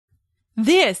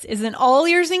This is an All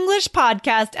Ears English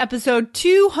podcast, episode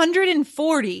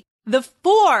 240. The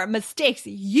 4 mistakes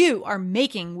you are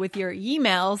making with your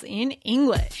emails in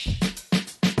English.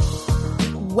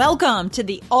 Welcome to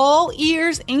the All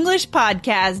Ears English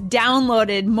podcast,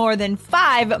 downloaded more than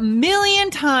 5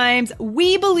 million times.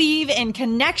 We believe in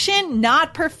connection,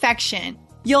 not perfection.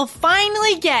 You'll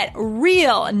finally get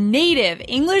real native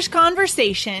English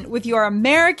conversation with your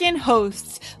American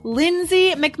hosts,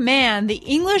 Lindsay McMahon, the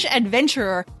English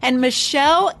adventurer, and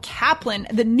Michelle Kaplan,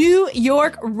 the New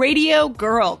York radio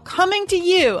girl, coming to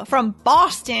you from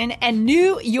Boston and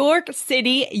New York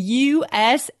City,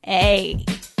 USA.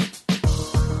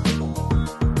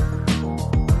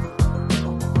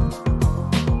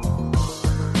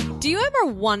 Do you ever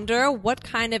wonder what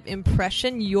kind of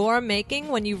impression you're making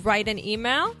when you write an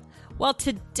email? Well,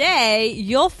 today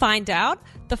you'll find out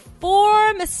the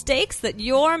 4 mistakes that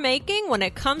you're making when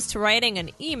it comes to writing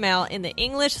an email in the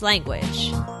English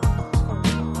language.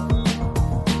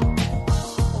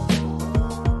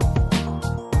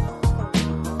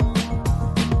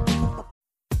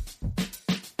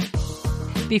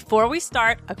 Before we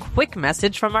start, a quick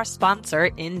message from our sponsor,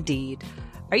 Indeed.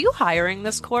 Are you hiring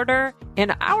this quarter?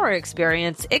 In our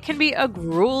experience, it can be a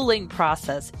grueling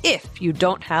process if you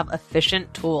don't have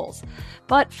efficient tools.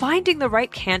 But finding the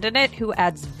right candidate who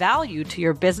adds value to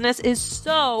your business is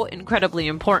so incredibly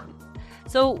important.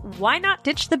 So why not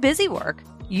ditch the busy work?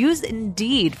 Use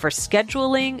Indeed for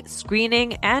scheduling,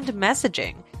 screening, and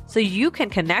messaging so you can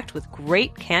connect with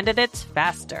great candidates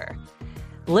faster.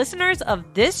 Listeners of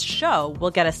this show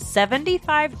will get a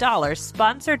 $75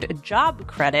 sponsored job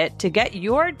credit to get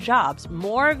your jobs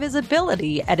more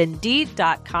visibility at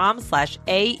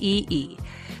Indeed.com/AEE.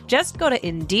 Just go to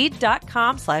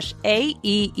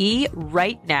Indeed.com/AEE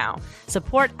right now.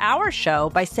 Support our show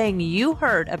by saying you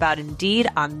heard about Indeed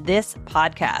on this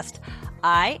podcast.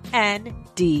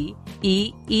 INDEED.com/AEE.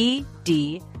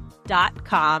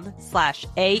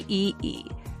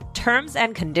 Terms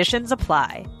and conditions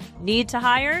apply. Need to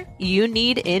hire? You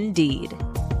need Indeed.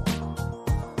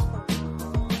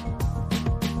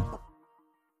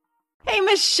 Hey,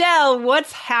 Michelle,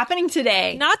 what's happening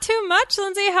today? Not too much,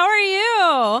 Lindsay. How are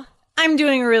you? I'm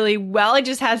doing really well. I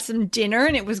just had some dinner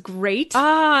and it was great.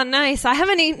 Ah, nice. I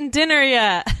haven't eaten dinner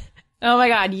yet. Oh my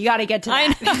God, you got to get to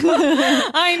that.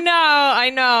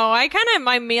 I know.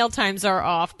 My meal times are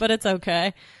off, but it's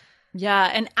okay.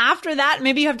 Yeah, and after that,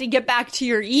 maybe you have to get back to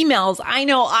your emails. I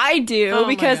know I do,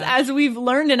 because as we've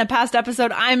learned in a past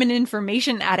episode, I'm an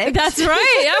information addict. That's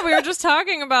right. Yeah, we were just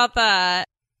talking about that.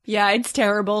 Yeah, it's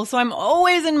terrible. So I'm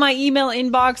always in my email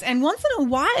inbox, and once in a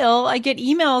while, I get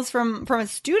emails from a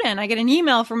student. I get an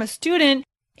email from a student,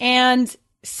 and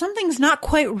something's not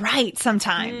quite right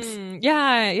sometimes.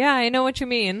 Yeah, I know what you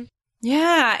mean.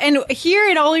 Yeah, and here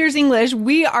at All Ears English,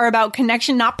 we are about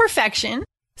connection, not perfection.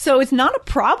 So it's not a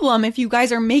problem if you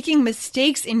guys are making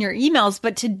mistakes in your emails,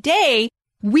 but today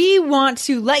we want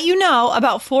to let you know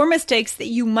about 4 mistakes that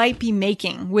you might be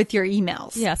making with your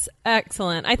emails. Yes,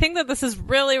 excellent. I think that this is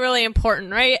really, really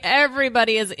important, right?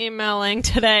 Everybody is emailing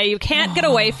today. You can't get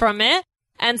away from it.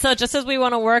 And so just as we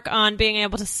want to work on being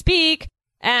able to speak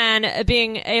and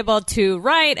being able to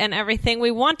write and everything,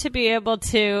 we want to be able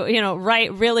to,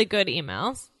 write really good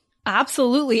emails.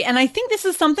 Absolutely. And I think this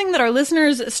is something that our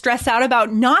listeners stress out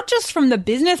about, not just from the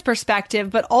business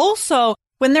perspective, but also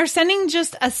when they're sending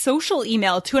just a social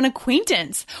email to an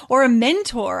acquaintance or a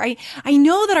mentor. I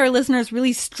know that our listeners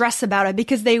really stress about it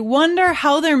because they wonder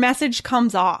how their message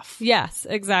comes off. Yes,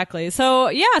 exactly.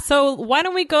 So why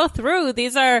don't we go through?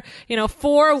 These are,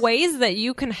 4 ways that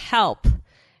you can help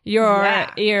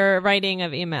your writing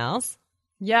of emails.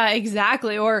 Yeah,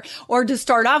 exactly. Or to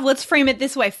start off, let's frame it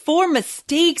this way. 4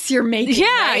 mistakes you're making.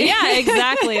 Yeah, right? Yeah,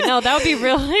 exactly. No, that would be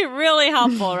really, really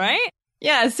helpful, right?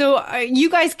 Yeah. So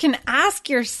you guys can ask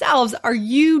yourselves, are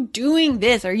you doing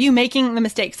this? Are you making the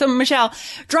mistake? So Michelle,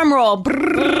 drum roll.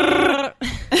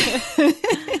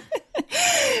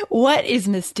 What is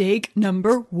mistake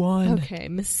number 1? Okay.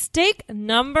 Mistake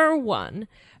number 1.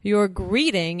 Your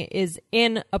greeting is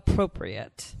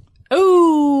inappropriate.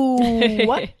 Ooh,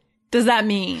 what does that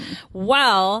mean?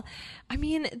 Well, I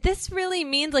mean, this really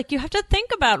means you have to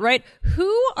think about, right? Who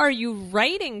are you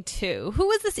writing to? Who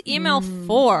is this email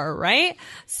for, right?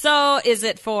 So is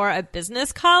it for a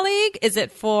business colleague? Is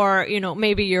it for,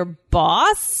 maybe your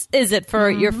boss? Is it for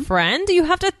your friend? You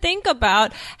have to think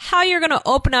about how you're going to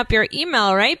open up your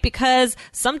email, right? Because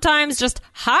sometimes just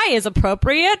hi is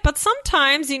appropriate, but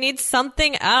sometimes you need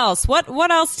something else.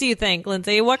 What else do you think,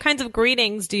 Lindsay? What kinds of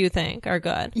greetings do you think are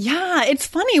good? Yeah, it's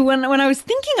funny. When I was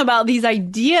thinking about these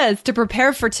ideas to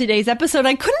prepare for today's episode,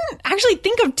 I couldn't actually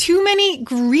think of too many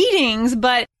greetings,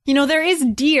 but There is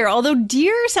dear, although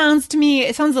dear sounds to me,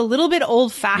 it sounds a little bit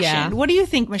old-fashioned. Yeah. What do you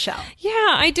think, Michelle? Yeah,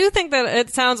 I do think that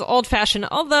it sounds old-fashioned,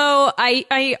 although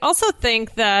I also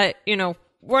think that,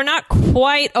 we're not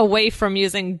quite away from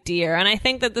using dear. And I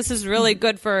think that this is really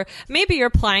good for maybe you're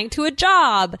applying to a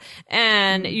job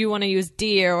and you want to use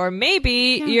dear, or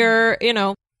maybe you're,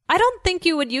 I don't think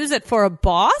you would use it for a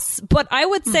boss, but I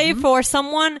would say for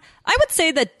someone, I would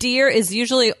say that dear is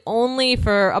usually only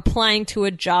for applying to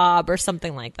a job or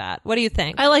something like that. What do you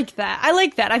think? I like that.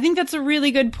 I think that's a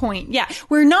really good point. Yeah.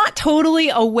 We're not totally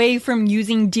away from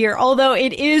using dear, although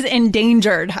it is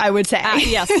endangered, I would say.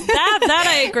 Yes, that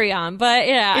I agree on. But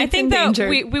yeah, I think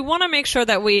endangered. That we want to make sure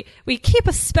that we keep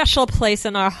a special place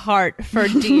in our heart for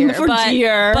dear.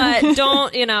 Dear. But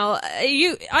don't,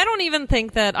 I don't even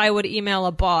think that I would email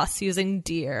a boss using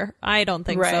dear. I don't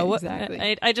think so.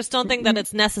 Exactly. I just don't think that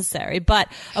it's necessary. But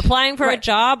applying for a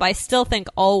job, I still think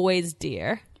always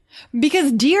dear.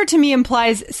 Because dear to me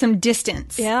implies some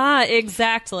distance. Yeah,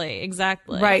 exactly.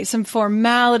 Right, some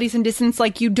formality, some distance,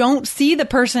 like you don't see the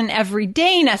person every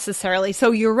day necessarily.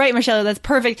 So you're right, Michelle, that's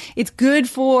perfect. It's good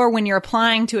for when you're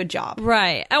applying to a job.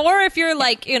 Right. Or if you're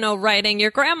writing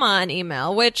your grandma an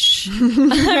email, which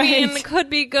I mean, could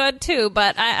be good too.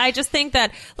 But I just think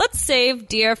that let's save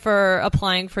dear for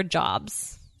applying for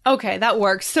jobs. Okay, that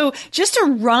works. So just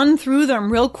to run through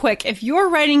them real quick, if you're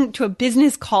writing to a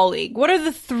business colleague, what are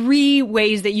the 3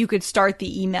 ways that you could start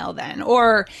the email then?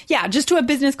 Or, just to a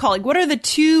business colleague, what are the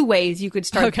 2 ways you could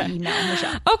start the email,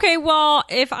 Michelle? Okay, well,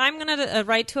 if I'm going to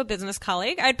write to a business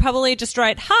colleague, I'd probably just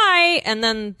write hi and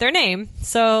then their name.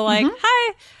 So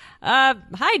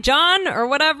hi, John, or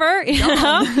whatever, or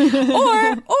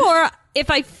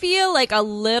if I feel like a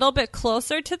little bit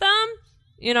closer to them,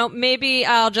 maybe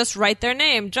I'll just write their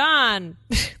name, John.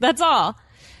 That's all.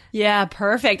 Yeah,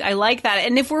 perfect. I like that.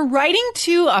 And if we're writing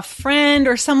to a friend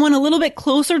or someone a little bit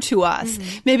closer to us,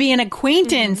 maybe an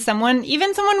acquaintance, someone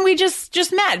we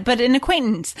just met, but an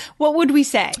acquaintance, what would we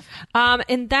say?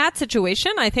 In that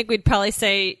situation, I think we'd probably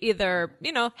say either,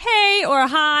 hey or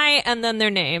hi, and then their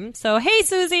name. So, hey,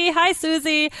 Susie. Hi,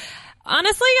 Susie.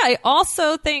 Honestly, I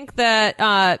also think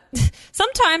that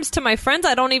sometimes to my friends,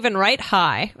 I don't even write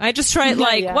hi. I just write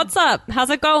what's up? How's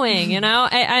it going?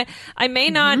 I may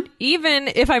not even,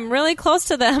 if I'm really close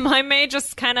to them, I may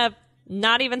just kind of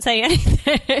not even say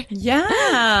anything. Yeah,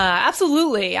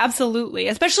 absolutely.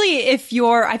 Especially if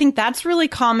I think that's really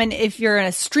common if you're in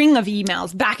a string of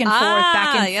emails back and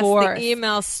forth. The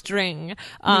email string.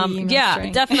 String.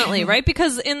 Definitely. Right.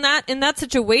 Because in that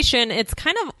situation, it's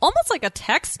kind of almost like a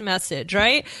text message,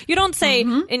 right? You don't say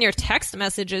in your text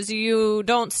messages, you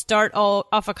don't start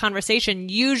off a conversation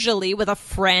usually with a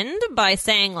friend by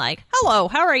saying hello,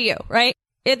 how are you? Right.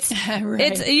 It's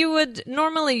you would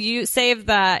normally save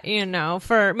that,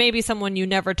 for maybe someone you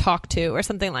never talk to or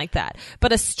something like that.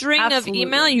 But a string of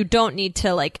email, you don't need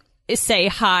to say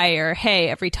hi or hey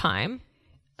every time.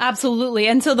 Absolutely.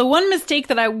 And so the one mistake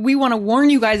that we want to warn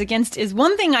you guys against is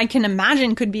one thing I can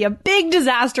imagine could be a big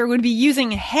disaster would be using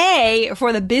hey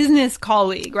for the business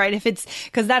colleague, right?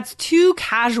 Because that's too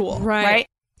casual, right?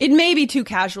 It may be too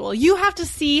casual. You have to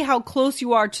see how close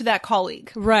you are to that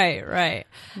colleague. Right.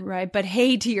 But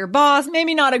hey to your boss,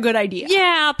 maybe not a good idea.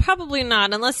 Yeah, probably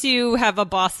not. Unless you have a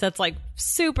boss that's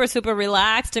super, super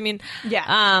relaxed. I mean,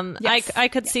 I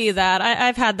could see that.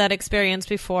 I've had that experience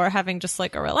before, having just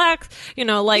a relaxed, a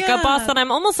boss that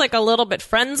I'm almost a little bit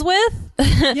friends with.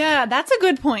 Yeah, that's a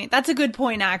good point. That's a good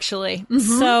point, actually.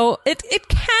 So it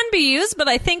can be used, but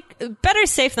I think better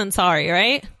safe than sorry,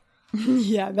 right?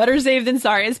 Yeah, better safe than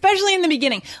sorry, especially in the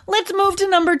beginning. Let's move to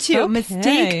number 2. Okay.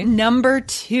 Mistake number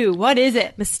 2. What is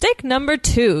it? Mistake number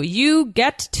 2. You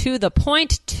get to the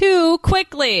point too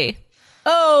quickly.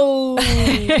 Oh,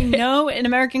 in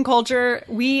American culture,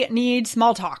 we need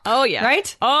small talk. Oh, yeah.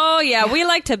 Right? Oh, yeah. We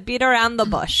like to beat around the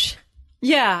bush.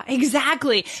 Yeah,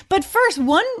 exactly. But first,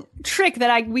 one trick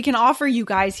that we can offer you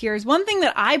guys here is one thing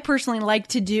that I personally like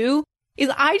to do is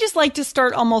I just like to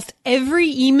start almost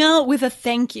every email with a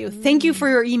thank you. Thank you for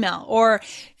your email. Or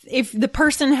if the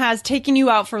person has taken you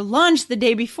out for lunch the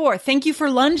day before, thank you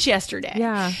for lunch yesterday.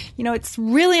 Yeah. It's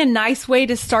really a nice way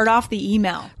to start off the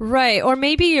email. Right. Or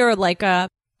maybe you're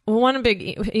one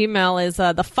big email is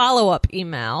the follow-up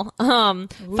email.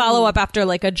 Follow-up after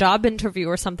a job interview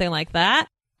or something like that.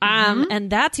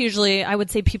 And that's usually, I would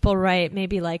say people write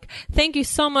maybe thank you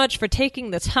so much for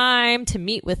taking the time to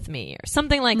meet with me or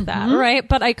something like that. Right.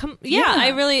 But I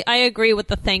agree with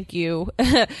the thank you,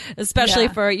 especially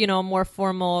for, a more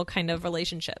formal kind of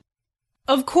relationship.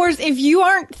 Of course, if you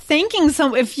aren't thanking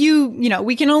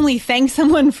we can only thank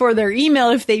someone for their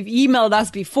email if they've emailed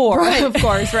us before, right. Of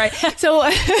course, right? So,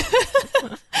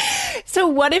 so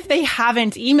what if they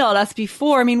haven't emailed us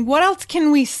before? I mean, what else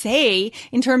can we say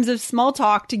in terms of small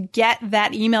talk to get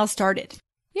that email started?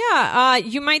 Yeah,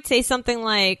 you might say something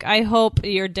like, I hope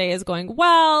your day is going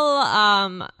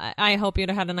well. I hope you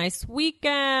had a nice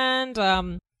weekend.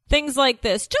 Things like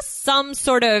this. Just some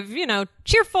sort of,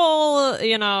 cheerful,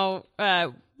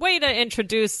 way to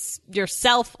introduce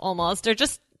yourself almost, or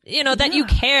just, that you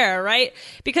care, right?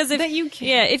 Because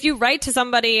if you write to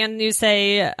somebody and you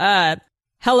say,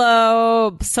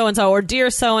 hello, so-and-so, or dear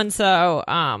so-and-so,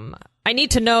 I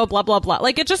need to know, blah, blah, blah.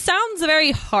 Like, it just sounds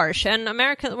very harsh. And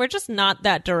America, we're just not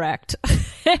that direct.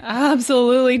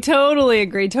 Absolutely. Totally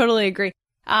agree.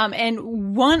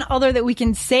 And one other that we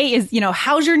can say is,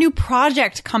 how's your new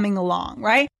project coming along,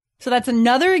 right? So that's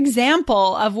another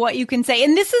example of what you can say.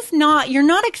 And this is you're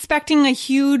not expecting a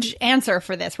huge answer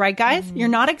for this, right, guys? Mm-hmm. You're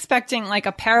not expecting like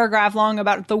a paragraph long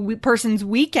about the person's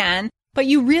weekend, but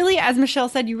you really, as Michelle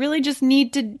said, you really just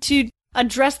need to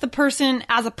address the person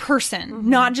as a person, mm-hmm.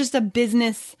 not just a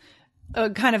business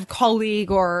kind of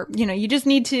colleague, or, you just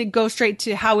need to go straight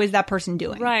to how is that person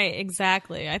doing? Right,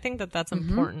 exactly. I think that's mm-hmm.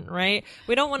 important, right?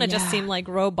 We don't want to just seem like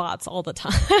robots all the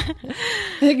time.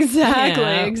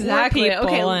 Exactly. We're people,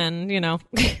 okay. And,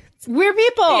 we're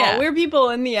people. Yeah. We're people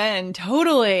in the end.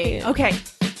 Totally. Okay.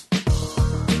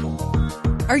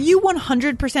 Are you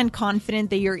 100% confident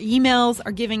that your emails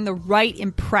are giving the right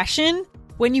impression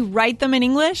when you write them in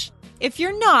English? If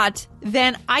you're not,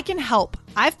 then I can help.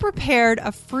 I've prepared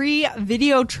a free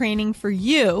video training for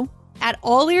you at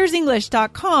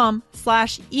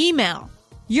allearsenglish.com/email.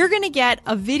 You're going to get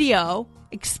a video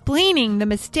explaining the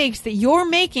mistakes that you're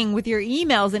making with your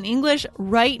emails in English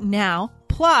right now,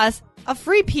 plus a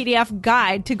free PDF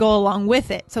guide to go along with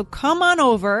it. So come on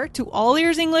over to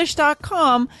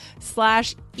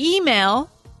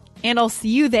allearsenglish.com/email, and I'll see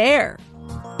you there.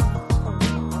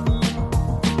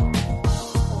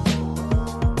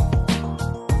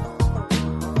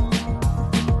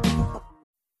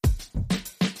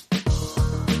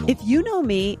 If you know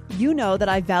me, you know that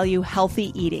I value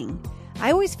healthy eating.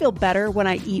 I always feel better when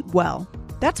I eat well.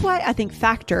 That's why I think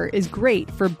Factor is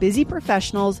great for busy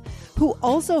professionals who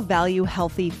also value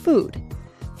healthy food.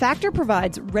 Factor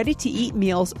provides ready-to-eat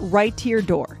meals right to your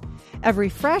door. Every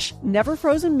fresh, never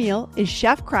frozen meal is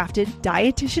chef-crafted,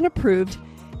 dietitian approved,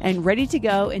 and ready to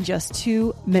go in just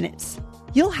 2 minutes.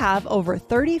 You'll have over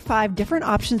 35 different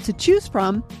options to choose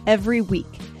from every week,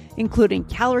 including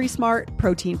Calorie Smart,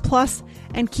 Protein Plus,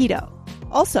 and Keto.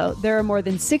 Also, there are more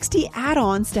than 60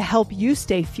 add-ons to help you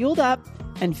stay fueled up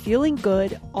and feeling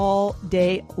good all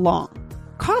day long.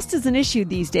 Cost is an issue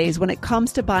these days when it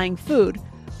comes to buying food,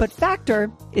 but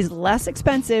Factor is less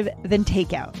expensive than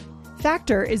takeout.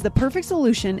 Factor is the perfect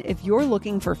solution if you're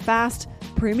looking for fast,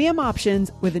 premium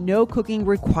options with no cooking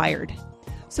required.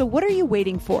 So what are you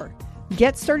waiting for?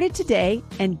 Get started today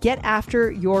and get after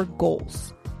your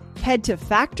goals. Head to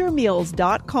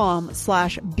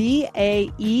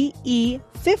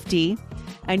factormeals.com/BAEE50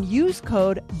 and use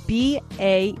code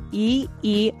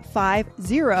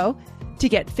BAEE50 to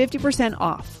get 50%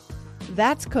 off.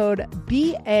 That's code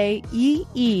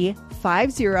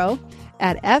BAEE50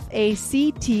 at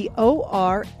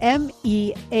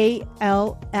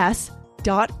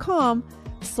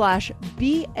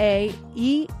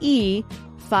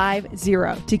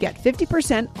to get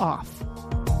 50% off.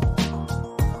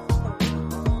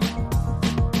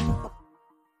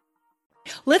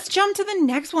 Let's jump to the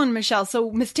next one, Michelle.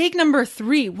 So mistake number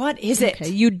 3, what is it? Okay.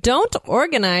 You don't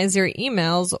organize your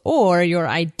emails or your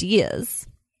ideas.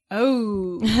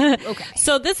 Oh, okay.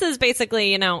 So this is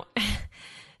basically, you don't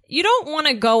want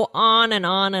to go on and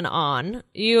on and on.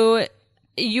 You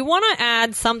want to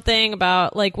add something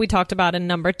about, like we talked about in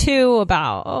number 2,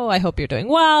 about, I hope you're doing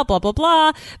well, blah, blah,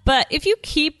 blah. But if you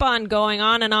keep on going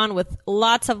on and on with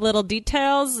lots of little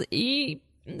details,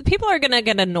 people are going to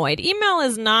get annoyed. Email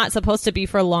is not supposed to be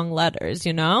for long letters,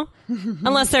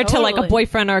 unless they're to like a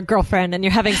boyfriend or a girlfriend and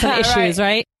you're having some issues,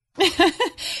 right?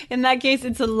 In that case,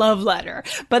 it's a love letter.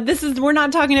 But we're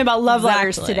not talking about love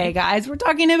letters today, guys. We're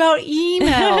talking about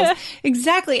emails.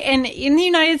 Exactly. And in the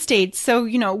United States, so,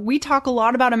 we talk a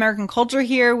lot about American culture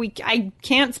here. I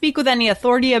can't speak with any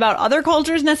authority about other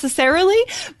cultures necessarily,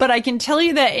 but I can tell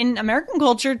you that in American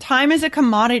culture, time is a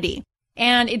commodity.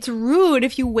 And it's rude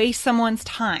if you waste someone's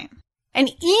time. An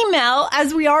email,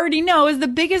 as we already know, is the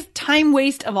biggest time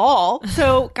waste of all.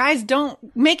 So guys,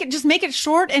 make it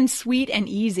short and sweet and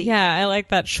easy. Yeah, I like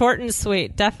that. Short and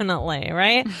sweet. Definitely.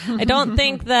 Right. I don't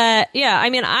think that,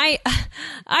 I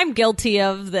I'm guilty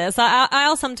of this.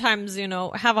 I'll sometimes,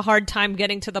 have a hard time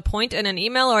getting to the point in an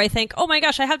email, or I think, oh my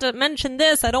gosh, I have to mention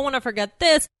this. I don't want to forget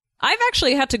this. I've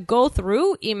actually had to go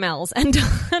through emails and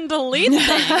delete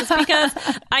things because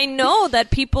I know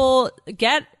that people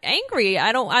get angry.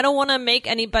 I don't want to make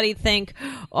anybody think,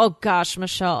 oh gosh,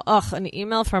 Michelle, an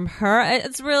email from her.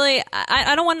 It's really,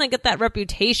 I don't want to get that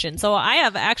reputation. So I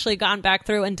have actually gone back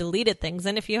through and deleted things.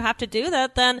 And if you have to do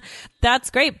that, then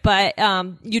that's great. But,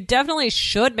 you definitely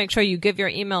should make sure you give your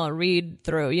email a read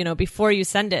through, before you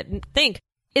send it, and think,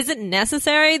 is it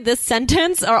necessary? This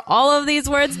sentence? Are all of these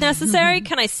words necessary?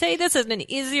 Can I say this in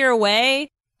an easier way?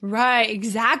 Right,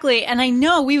 exactly. And I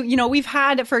know we've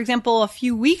had, for example, a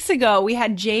few weeks ago, we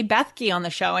had Jay Bethke on the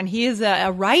show, and he is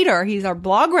a writer. He's our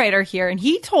blog writer here. And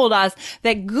he told us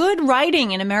that good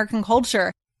writing in American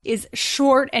culture is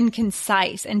short and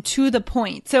concise and to the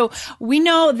point. So we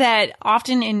know that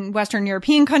often in Western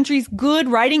European countries, good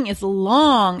writing is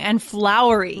long and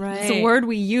flowery. Right. It's a word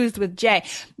we used with Jay.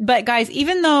 But guys,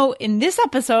 even though in this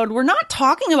episode, we're not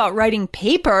talking about writing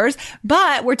papers,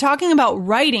 but we're talking about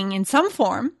writing in some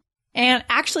form. And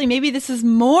actually, maybe this is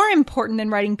more important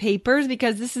than writing papers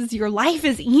because this is your life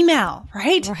is email,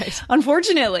 right? Right.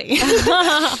 Unfortunately.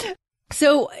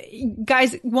 So,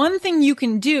 guys, one thing you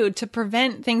can do to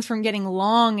prevent things from getting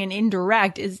long and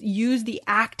indirect is use the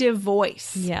active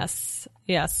voice. Yes.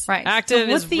 Right. Active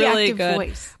so what's is the really active good.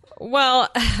 voice? Well,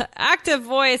 active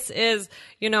voice is,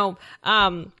 hi,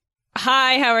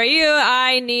 how are you?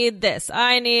 I need this.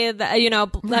 I need that,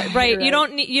 right. Right. You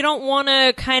don't want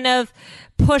to kind of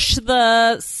push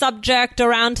the subject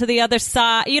around to the other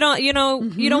side. You don't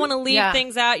want to leave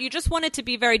things out. You just want it to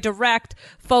be very direct,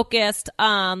 focused.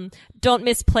 Don't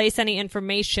misplace any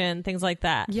information, things like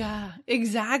that. Yeah,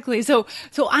 exactly. So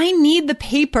I need the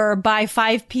paper by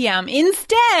 5 p.m.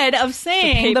 instead of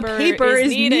saying the paper is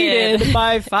needed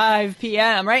by 5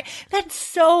 p.m., right? That's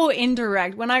so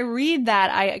indirect. When I read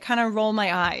that, I kind of roll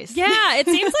my eyes. Yeah, it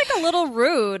seems like a little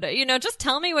rude. Just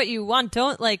tell me what you want.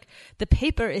 Don't the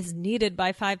paper is needed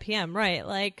by 5 p.m., right?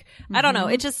 I don't know.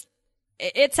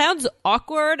 It sounds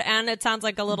awkward and it sounds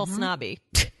like a little snobby.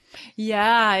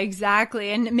 Yeah, exactly.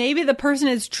 And maybe the person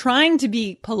is trying to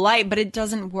be polite, but it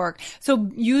doesn't work. So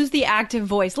use the active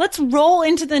voice. Let's roll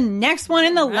into the next one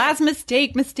in the last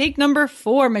mistake. Mistake number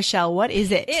 4, Michelle. What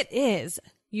is it? It is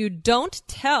you don't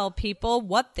tell people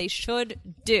what they should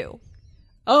do.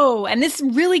 Oh, and this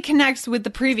really connects with the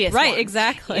previous one. Right,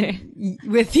 exactly.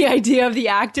 With the idea of the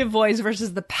active voice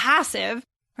versus the passive.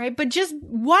 Right. But just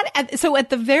so at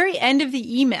the very end of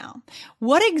the email,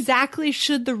 what exactly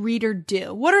should the reader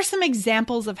do? What are some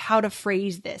examples of how to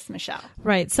phrase this, Michelle?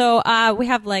 Right. So, we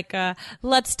have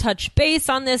let's touch base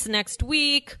on this next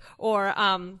week, or,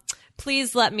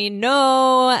 please let me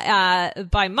know,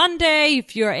 by Monday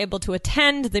if you're able to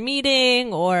attend the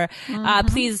meeting, or,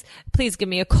 please give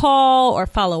me a call or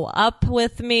follow up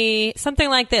with me. Something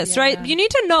like this, right? You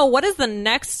need to know what is the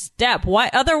next step. Why?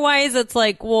 Otherwise it's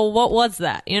well, what was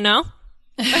that?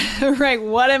 Right.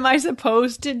 What am I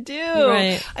supposed to do?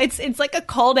 Right. It's like a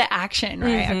call to action,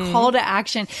 right? A call to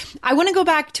action. I want to go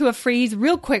back to a phrase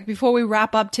real quick before we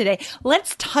wrap up today.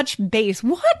 Let's touch base.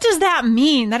 What does that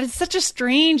mean? That is such a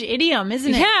strange idiom,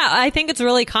 isn't it? Yeah, I think it's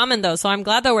really common though. So I'm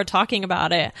glad that we're talking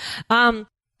about it.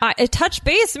 Touch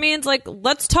base means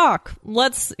let's talk.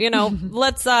 Let's,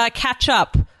 let's, catch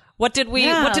up. What did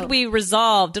we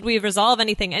resolve? Did we resolve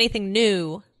anything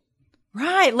new?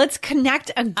 Right. Let's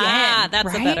connect again.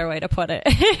 That's a better way to put it.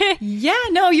 Yeah,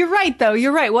 no, you're right though.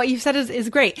 You're right. What you've said is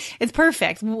great. It's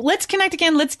perfect. Let's connect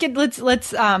again. Let's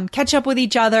catch up with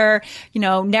each other,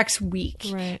 next week.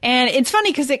 Right. And it's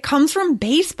funny because it comes from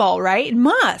baseball, right? It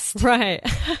must. Right.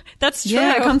 That's true.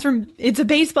 Yeah, it's a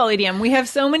baseball idiom. We have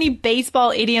so many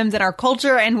baseball idioms in our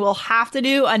culture, and we'll have to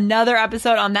do another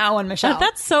episode on that one, Michelle.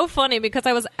 That's so funny because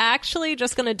I was actually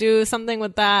just going to do something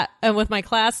with that with my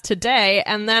class today,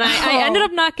 and then I ended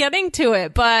up not getting to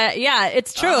it, but yeah,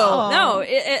 it's true. No,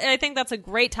 I think that's a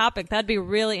great topic. That'd be a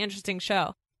really interesting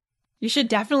show. You should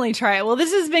definitely try it. Well,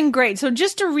 this has been great. So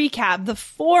just to recap, the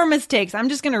 4 mistakes, I'm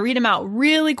just going to read them out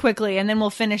really quickly and then we'll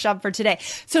finish up for today.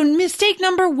 So mistake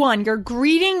number 1, your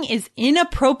greeting is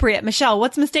inappropriate. Michelle,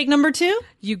 what's mistake number 2?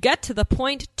 You get to the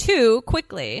point too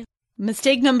quickly.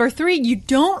 Mistake number 3, you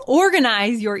don't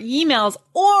organize your emails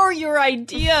or your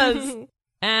ideas.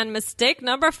 And mistake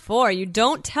number 4, you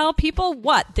don't tell people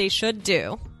what they should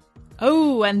do.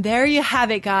 Oh, and there you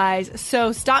have it, guys.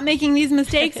 So stop making these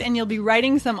mistakes and you'll be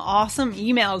writing some awesome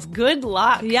emails. Good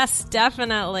luck. Yes,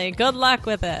 definitely. Good luck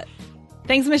with it.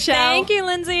 Thanks, Michelle. Thank you,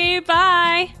 Lindsay.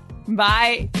 Bye.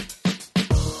 Bye.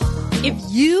 If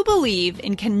you believe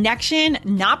in connection,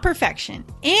 not perfection,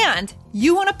 and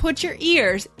you want to put your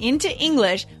ears into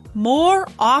English more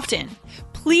often,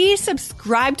 please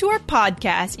subscribe to our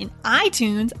podcast in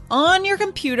iTunes on your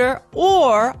computer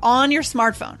or on your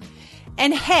smartphone.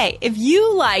 And hey, if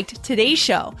you liked today's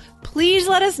show, please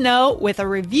let us know with a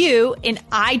review in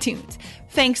iTunes.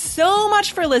 Thanks so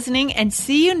much for listening and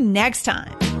see you next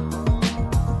time.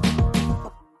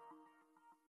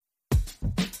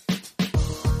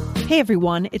 Hey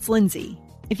everyone, it's Lindsay.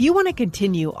 If you want to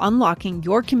continue unlocking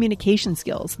your communication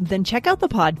skills, then check out the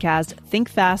podcast Think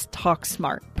Fast, Talk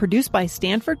Smart, produced by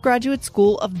Stanford Graduate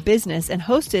School of Business and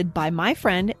hosted by my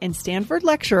friend and Stanford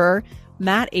lecturer,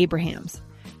 Matt Abrahams.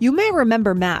 You may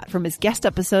remember Matt from his guest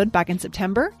episode back in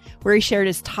September, where he shared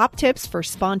his top tips for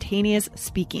spontaneous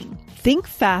speaking. Think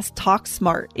Fast, Talk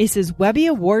Smart is his Webby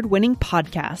Award-winning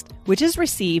podcast, which has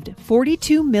received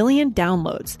 42 million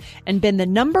downloads and been the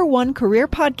 #1 career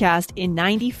podcast in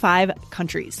 95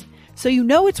 countries. So you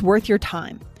know it's worth your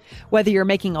time. Whether you're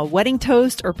making a wedding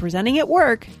toast or presenting at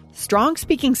work, strong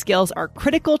speaking skills are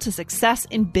critical to success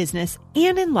in business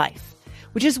and in life.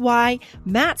 Which is why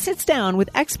Matt sits down with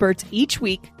experts each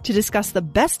week to discuss the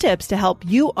best tips to help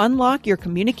you unlock your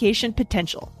communication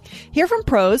potential. Hear from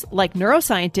pros like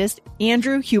neuroscientist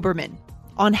Andrew Huberman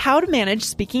on how to manage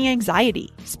speaking anxiety,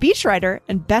 speechwriter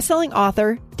and best-selling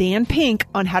author Dan Pink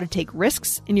on how to take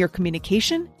risks in your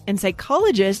communication, and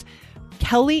psychologist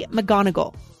Kelly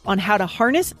McGonigal on how to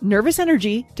harness nervous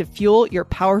energy to fuel your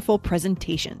powerful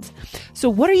presentations. So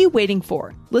what are you waiting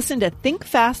for? Listen to Think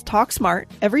Fast, Talk Smart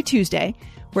every Tuesday,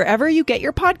 wherever you get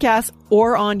your podcasts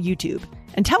or on YouTube.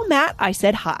 And tell Matt I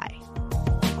said hi.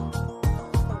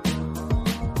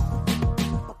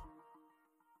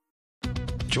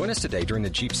 Join us today during the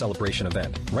Jeep Celebration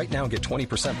event. Right now, get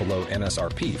 20% below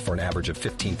MSRP for an average of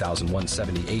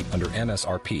 $15,178 under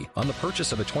MSRP on the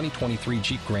purchase of a 2023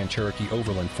 Jeep Grand Cherokee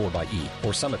Overland 4xE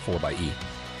or Summit 4xE.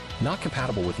 Not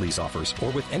compatible with lease offers or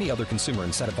with any other consumer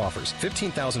incentive offers.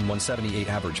 $15,178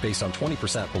 average based on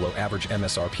 20% below average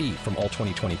MSRP from all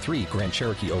 2023 Grand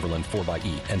Cherokee Overland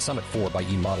 4xE and Summit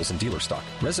 4xE models in dealer stock.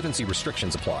 Residency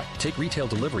restrictions apply. Take retail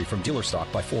delivery from dealer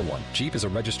stock by 4/1. Jeep is a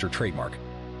registered trademark.